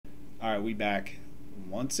Alright, we back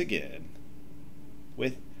once again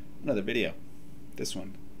with another video. This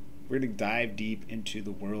one. We're going to dive deep into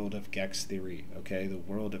the world of GEX Theory, okay? The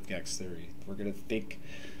world of GEX Theory. We're going to think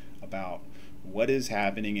about what is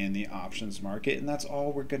happening in the options market, and that's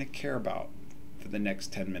all we're going to care about for the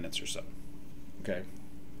next 10 minutes or so, okay?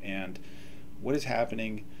 And what is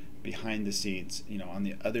happening behind the scenes, on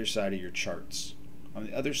the other side of your charts, on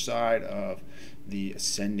the other side of the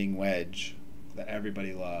ascending wedge that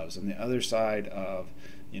everybody loves, on the other side of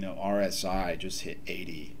RSI just hit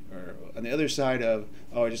 80, or on the other side of,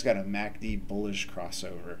 oh, I just got a MACD bullish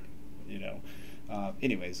crossover,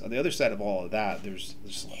 anyways, on the other side of all of that, there's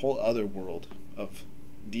a whole other world of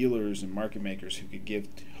dealers and market makers who could give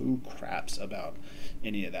two craps about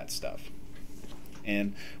any of that stuff,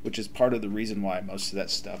 and which is part of the reason why most of that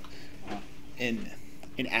stuff in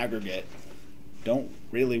aggregate don't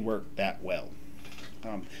really work that well.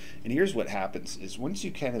 And here's what happens is once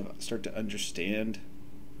you kind of start to understand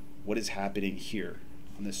what is happening here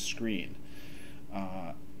on this screen,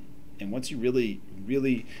 and once you really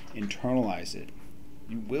internalize it,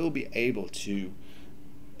 you will be able to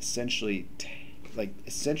essentially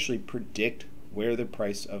predict where the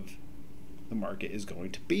price of the market is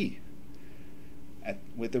going to be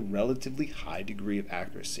with a relatively high degree of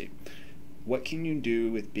accuracy. What can you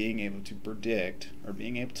do with being able to predict, or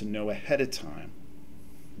being able to know ahead of time,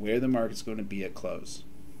 where the market's going to be at close?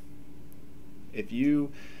 If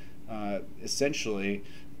you essentially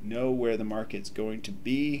know where the market's going to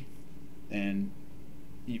be, then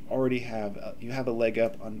you already have a leg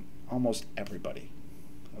up on almost everybody.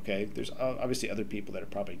 Okay, there's obviously other people that are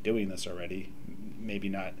probably doing this already, maybe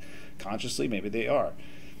not consciously, maybe they are,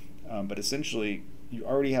 but essentially you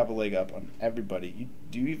already have a leg up on everybody.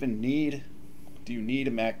 Do you need a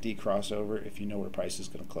MACD crossover if you know where price is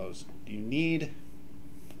going to close? Do you need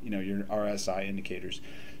your RSI indicators?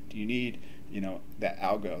 Do you need that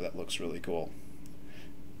algo that looks really cool?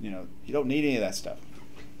 You don't need any of that stuff.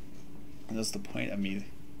 And that's the point of me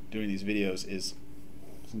doing these videos, is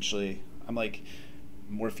essentially I'm like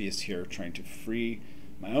Morpheus here, trying to free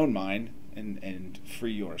my own mind and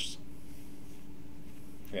free yours.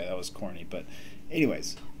 Yeah, that was corny, but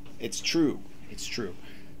anyways, it's true.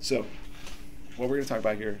 So what we're going to talk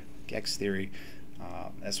about here, GEX Theory,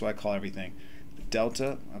 that's what I call everything.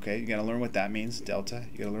 Delta, okay, you got to learn what that means, delta.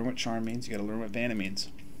 You got to learn what charm means. You got to learn what Vanna means.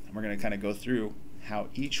 And we're going to kind of go through how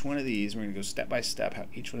each one of these, we're going to go step by step, how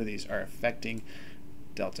each one of these are affecting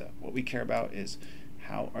delta. What we care about is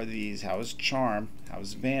how is charm, how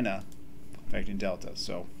is Vanna affecting delta.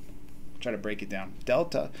 So try to break it down.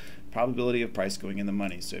 Delta, probability of price going in the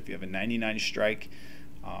money. So if you have a 99 strike,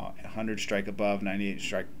 100 strike above, 98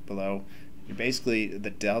 strike below, basically the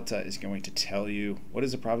delta is going to tell you what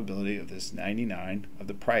is the probability of this 99 of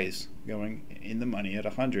the price going in the money at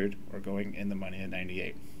 100 or going in the money at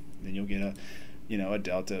 98. Then you'll get a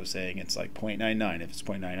delta of saying it's like 0.99. If it's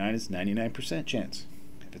 0.99, it's 99% chance.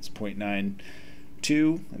 If it's 0.92,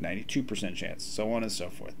 a 92% chance, so on and so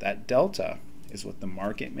forth. That delta is what the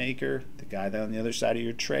market maker, the guy that on the other side of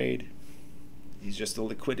your trade, he's just a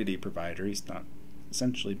liquidity provider. He's not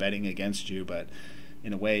essentially betting against you, but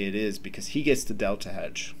in a way it is, because he gets the delta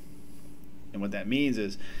hedge. And what that means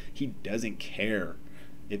is he doesn't care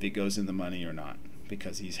if it goes in the money or not,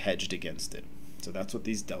 because he's hedged against it. So that's what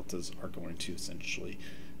these deltas are going to essentially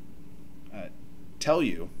tell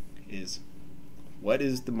you, is what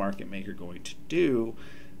is the market maker going to do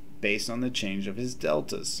based on the change of his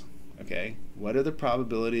deltas. Okay, what are the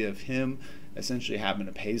probability of him essentially having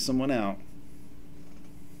to pay someone out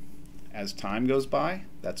as time goes by?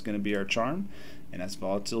 That's going to be our charm. And as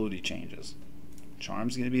volatility changes,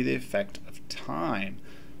 charm's going to be the effect of time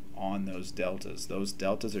on those deltas. Those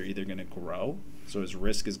deltas are either going to grow, so his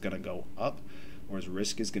risk is going to go up, or his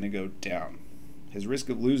risk is going to go down. His risk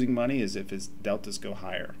of losing money is if his deltas go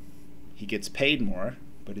higher. He gets paid more,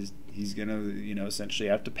 but he's going to essentially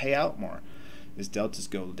have to pay out more. His deltas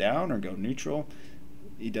go down or go neutral,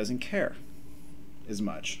 he doesn't care as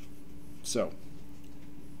much. So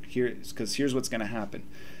here's what's going to happen.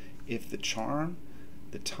 If the charm,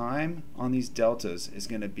 the time on these deltas is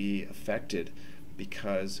going to be affected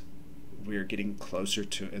because we're getting closer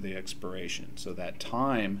to the expiration. So that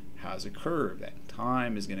time has a curve. That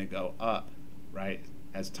time is going to go up, right?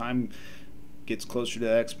 As time gets closer to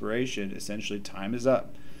the expiration, essentially time is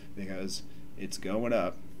up because it's going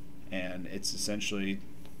up, and it's essentially,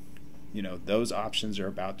 those options are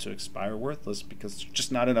about to expire worthless because there's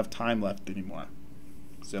just not enough time left anymore.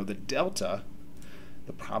 So the delta,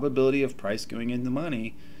 the probability of price going in the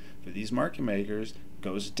money for these market makers,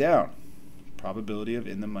 goes down. Probability of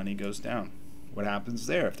in the money goes down. What happens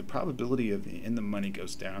there? If the probability of in the money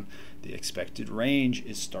goes down, the expected range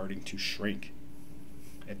is starting to shrink.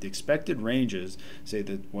 If the expected ranges, say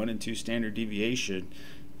the 1 and 2 standard deviation,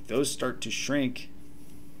 those start to shrink,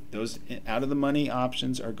 those out of the money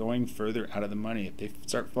options are going further out of the money. If they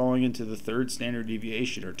start falling into the 3rd standard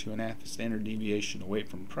deviation or 2.5 standard deviation away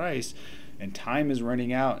from price, and time is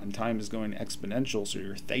running out and time is going exponential, so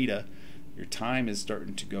your theta, your time is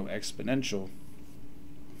starting to go exponential,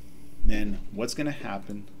 then what's going to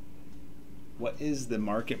happen? What is the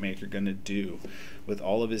market maker going to do with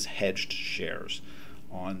all of his hedged shares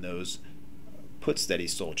on those puts that he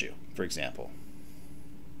sold you? For example,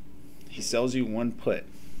 he sells you one put.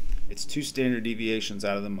 It's 2 standard deviations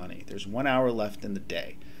out of the money. There's 1 hour left in the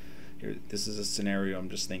day. Here, this is a scenario I'm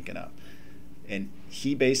just thinking of. And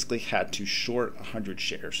he basically had to short 100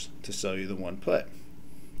 shares to sell you the one put.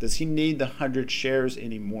 Does he need the 100 shares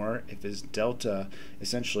anymore if his delta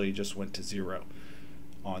essentially just went to 0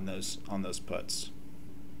 on those puts?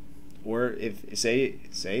 Or if say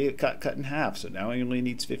it cut in half, so now he only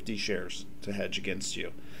needs 50 shares to hedge against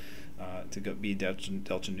you, to be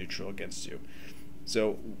delta neutral against you.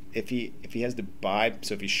 So if he has to buy,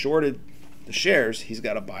 so if he shorted the shares, he's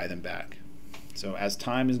got to buy them back. So as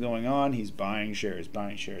time is going on, he's buying shares,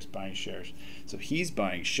 buying shares, buying shares. So he's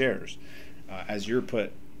buying shares as your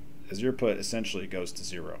put essentially goes to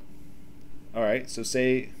 0. All right. So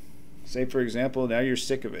say for example, now you're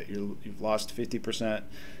sick of it. You've lost 50%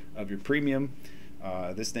 of your premium.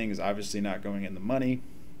 This thing is obviously not going in the money.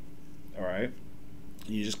 All right.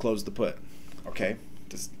 You just close the put. Okay.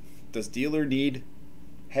 Does dealer need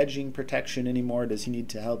hedging protection anymore? Does he need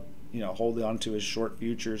to help hold on to his short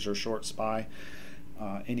futures or short SPY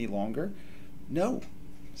any longer? No.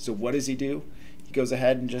 So what does he do? He goes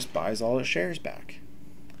ahead and just buys all his shares back.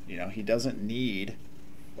 He doesn't need.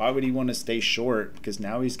 Why would he want to stay short? Because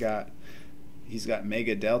now he's got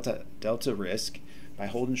mega delta risk by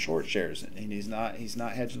holding short shares, and he's not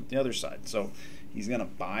hedging the other side. So he's going to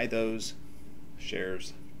buy those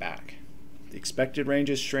shares back. The expected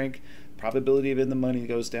ranges shrink, probability of in the money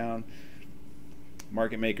goes down.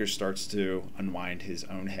 Market maker starts to unwind his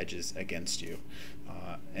own hedges against you,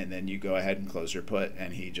 and then you go ahead and close your put,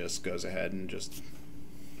 and he just goes ahead and just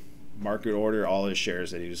market order all his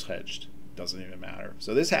shares that he was hedged. Doesn't even matter.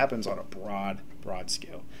 So this happens on a broad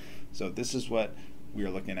scale. So this is what we are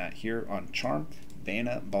looking at here on CHARM,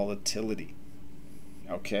 Vanna volatility.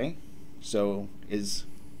 Okay, so is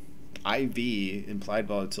IV, implied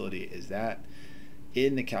volatility, is that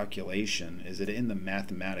in the calculation? Is it in the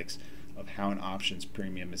mathematics of how an options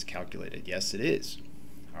premium is calculated? Yes, it is.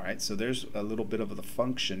 All right, so there's a little bit of the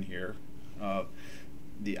function here of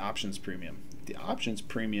the options premium. The options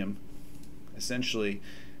premium, essentially,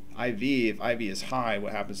 if IV is high,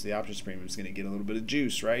 what happens to the options premium is going to get a little bit of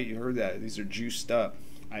juice, right? You heard that. These are juiced up.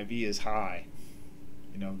 IV is high.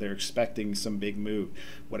 They're expecting some big move.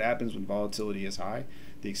 What happens when volatility is high?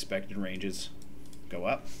 The expected ranges go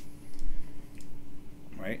up,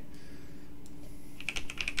 right?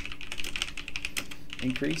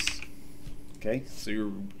 Increase. Okay, so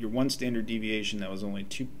your 1 standard deviation that was only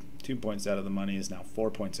two points out of the money is now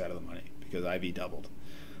 4 points out of the money because IV doubled,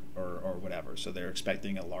 or whatever. So they're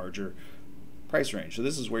expecting a larger price range. So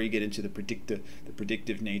this is where you get into the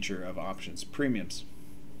predictive nature of options premiums.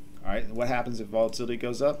 All right, what happens if volatility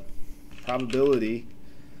goes up? Probability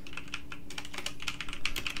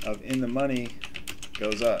of in the money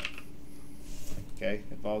goes up. Okay,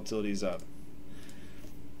 if volatility is up.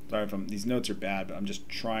 Sorry if these notes are bad, but I'm just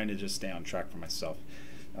trying to stay on track for myself.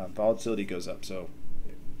 Volatility goes up, so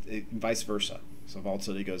vice versa. So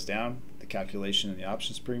volatility goes down, the calculation of the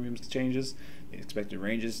options premiums changes, the expected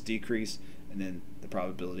ranges decrease, and then the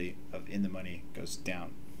probability of in the money goes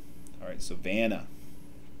down. All right, so Vanna,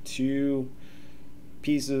 2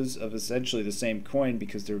 pieces of essentially the same coin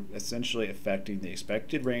because they're essentially affecting the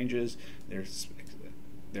expected ranges. They're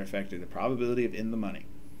affecting the probability of in the money.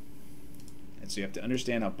 And so you have to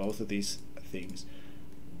understand how both of these things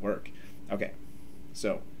work. Okay,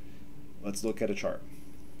 so let's look at a chart.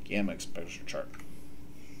 Gamma exposure chart.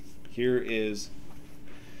 Here is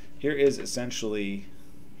essentially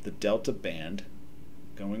the delta band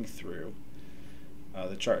going through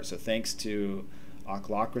the chart. So thanks to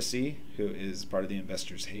Oclocracy, who is part of the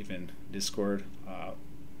Investors Haven Discord.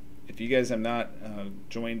 If you guys have not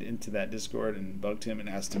joined into that Discord and bugged him and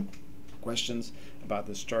asked him questions about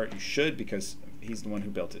this chart, you should, because he's the one who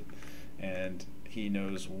built it and he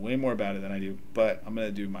knows way more about it than I do, but I'm going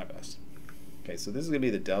to do my best. Okay, so this is going to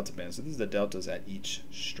be the delta band. So this is the deltas at each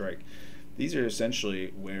strike. These are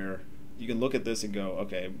essentially where you can look at this and go,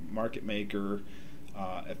 okay, market maker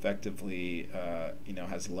effectively,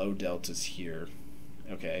 has low deltas here,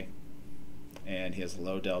 okay, and he has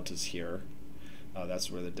low deltas here.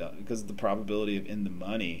 That's where because the probability of in the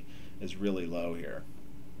money is really low here.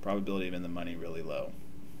 Probability of in the money really low.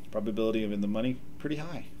 Probability of in the money pretty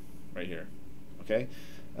high, right here. Okay,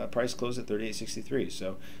 price closed at 38.63.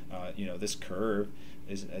 So this curve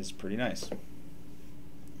is pretty nice.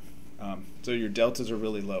 So your deltas are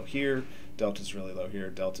really low here. Delta's really low here.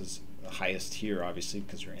 Delta's the highest here, obviously,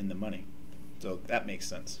 because you're in the money. So that makes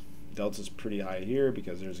sense. Delta's pretty high here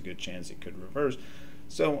because there's a good chance it could reverse,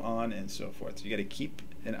 so on and so forth. So you got to keep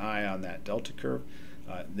an eye on that delta curve.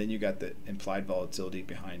 Then you got the implied volatility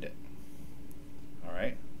behind it. All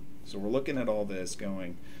right. So we're looking at all this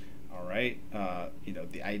going, all right.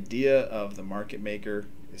 The idea of the market maker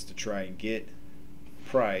is to try and get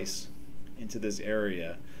price into this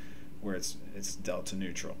area where it's delta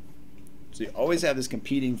neutral. So you always have this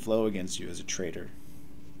competing flow against you as a trader.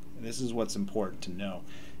 And this is what's important to know,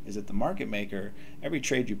 is that the market maker, every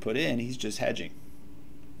trade you put in, he's just hedging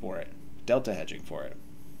for it, delta hedging for it.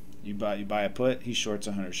 You buy a put, he shorts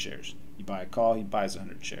 100 shares. You buy a call, he buys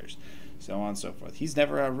 100 shares, so on and so forth. He's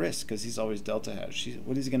never at risk because he's always delta hedged.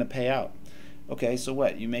 What is he going to pay out? Okay, so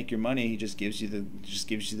what? You make your money, he just gives you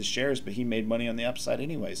the shares, but he made money on the upside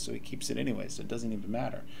anyway, so he keeps it anyway, so it doesn't even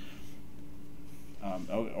matter.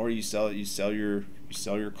 Or you sell your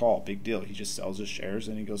call, big deal. He just sells his shares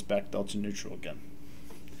and he goes back delta neutral again.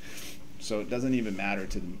 So it doesn't even matter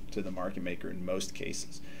to the market maker in most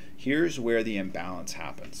cases. Here's where the imbalance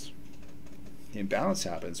happens. The imbalance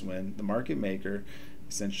happens when the market maker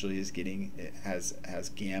essentially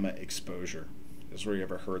has gamma exposure. This is where you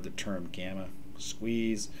ever heard the term gamma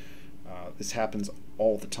squeeze. This happens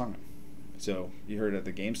all the time. So you heard of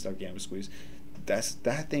the GameStop gamma squeeze.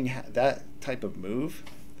 That type of move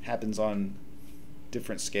happens on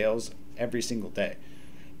different scales every single day,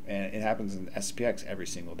 and it happens in SPX every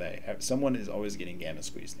single day. Someone is always getting gamma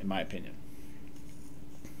squeezed, in my opinion.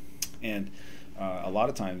 And a lot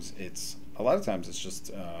of times it's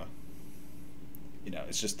just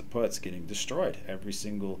it's just the puts getting destroyed every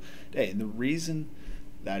single day. And the reason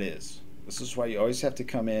this is why you always have to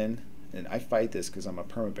come in. And I fight this because I'm a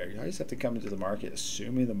perma bear. You always have to come into the market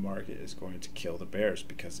assuming the market is going to kill the bears,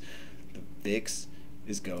 because the VIX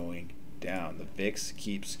is going down. The VIX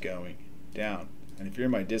keeps going down. And if you're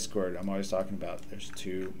in my Discord, I'm always talking about there's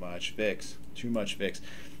too much VIX. Too much VIX.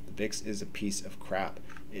 The VIX is a piece of crap.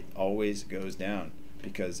 It always goes down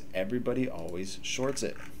because everybody always shorts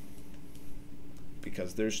it.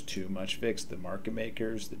 Because there's too much VIX. The market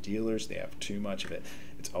makers, the dealers, they have too much of it.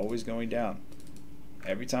 It's always going down.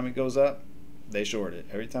 Every time it goes up, they short it.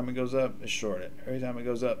 Every time it goes up, they short it. Every time it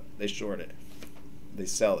goes up, they short it. They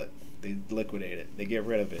sell it. They liquidate it. They get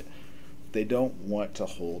rid of it. They don't want to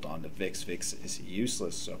hold on to VIX. VIX is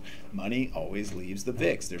useless. So money always leaves the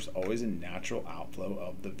VIX. There's always a natural outflow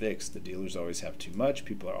of the VIX. The dealers always have too much.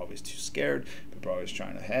 People are always too scared. People are always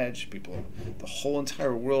trying to hedge. The whole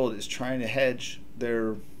entire world is trying to hedge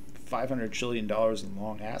their $500 trillion in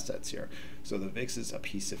long assets here. So the VIX is a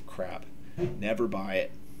piece of crap. Never buy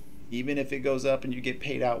it. Even if it goes up and you get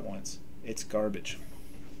paid out once, it's garbage.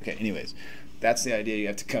 Okay, anyways, that's the idea you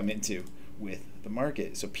have to come into with the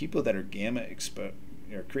market. So people that are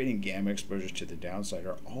creating gamma exposure to the downside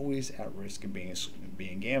are always at risk of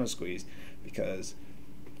being gamma squeezed, because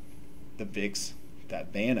the VIX,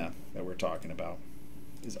 that Vanna that we're talking about,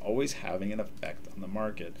 is always having an effect on the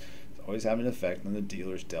market. It's always having an effect on the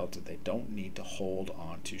dealer's delta. They don't need to hold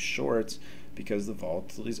on to shorts because the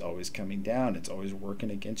volatility is always coming down. It's always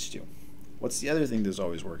working against you. What's the other thing that's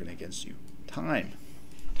always working against you? Time.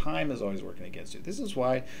 Time is always working against you. This is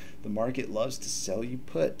why the market loves to sell you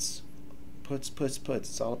puts. Puts.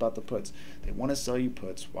 It's all about the puts. They want to sell you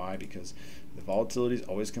puts. Why? Because the volatility is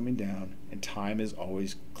always coming down and time is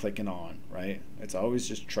always clicking on, right? It's always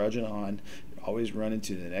just trudging on. You're always running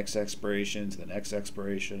to the next expiration, to the next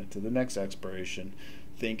expiration, to the next expiration,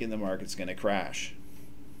 thinking the market's going to crash.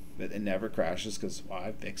 But it never crashes because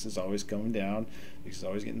why? VIX is always going down, VIX is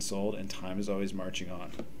always getting sold, and time is always marching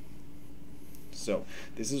on. So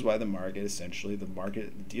this is why the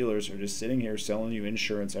dealers are just sitting here selling you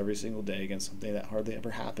insurance every single day against something that hardly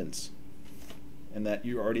ever happens, and that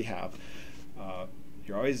you already have.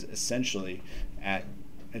 You're always essentially at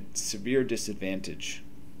a severe disadvantage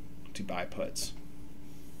to buy puts.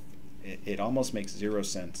 It almost makes zero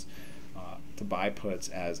sense to buy puts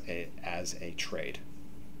as a trade,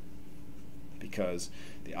 because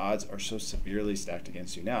the odds are so severely stacked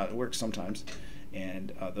against you. Now, it works sometimes,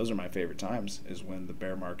 and those are my favorite times, is when the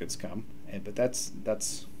bear markets come. But that's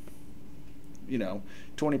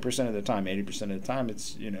 20% of the time, 80% of the time,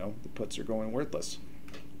 it's, the puts are going worthless.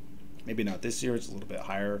 Maybe not this year. It's a little bit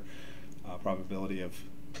higher probability of,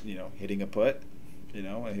 hitting a put,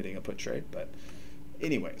 hitting a put trade. But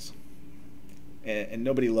anyways, and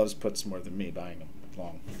nobody loves puts more than me buying them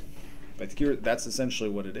long. But here, that's essentially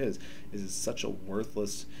what it is it's such a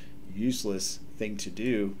worthless, useless thing to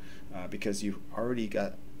do because you already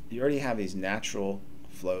have these natural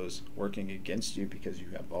flows working against you because you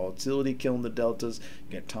have volatility killing the deltas,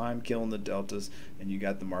 you got time killing the deltas, and you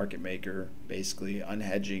got the market maker basically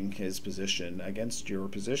unhedging his position against your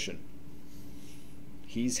position.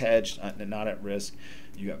 He's hedged, not at risk.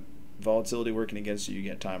 You got volatility working against you, you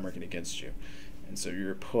get time working against you. And so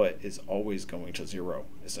your put is always going to zero,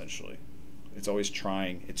 essentially. It's always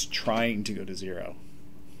trying to go to zero.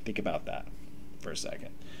 Think about that for a second.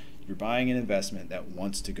 You're buying an investment that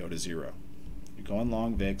wants to go to zero. You're going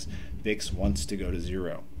long VIX. VIX wants to go to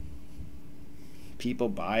zero. People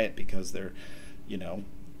buy it because they're,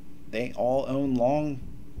 they all own long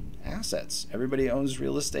assets. Everybody owns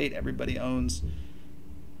real estate. Everybody owns,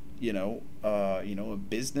 a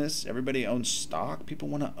business. Everybody owns stock. People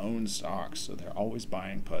want to own stocks, so they're always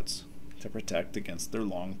buying puts to protect against their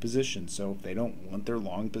long positions. So if they don't want their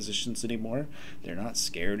long positions anymore, they're not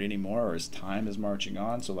scared anymore, or as time is marching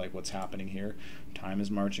on. So like what's happening here, time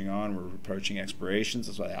is marching on. We're approaching expirations.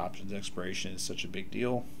 That's why the options expiration is such a big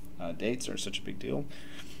deal. Dates are such a big deal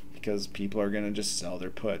because people are going to just sell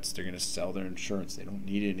their puts. They're going to sell their insurance. They don't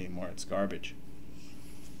need it anymore. It's garbage.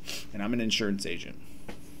 And I'm an insurance agent.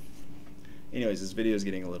 Anyways, this video is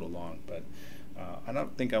getting a little long, but I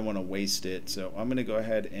don't think I want to waste it, so I'm going to go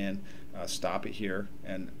ahead and stop it here.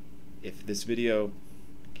 And if this video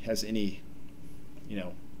has any,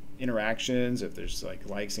 interactions, if there's like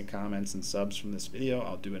likes and comments and subs from this video,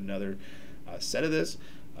 I'll do another set of this.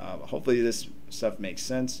 Hopefully this stuff makes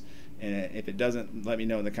sense, and if it doesn't, let me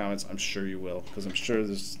know in the comments. I'm sure you will, because I'm sure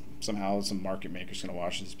there's somehow some market makers going to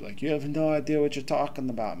watch this and be like, you have no idea what you're talking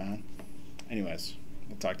about, man. Anyways,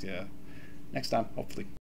 we'll talk to you next time, hopefully.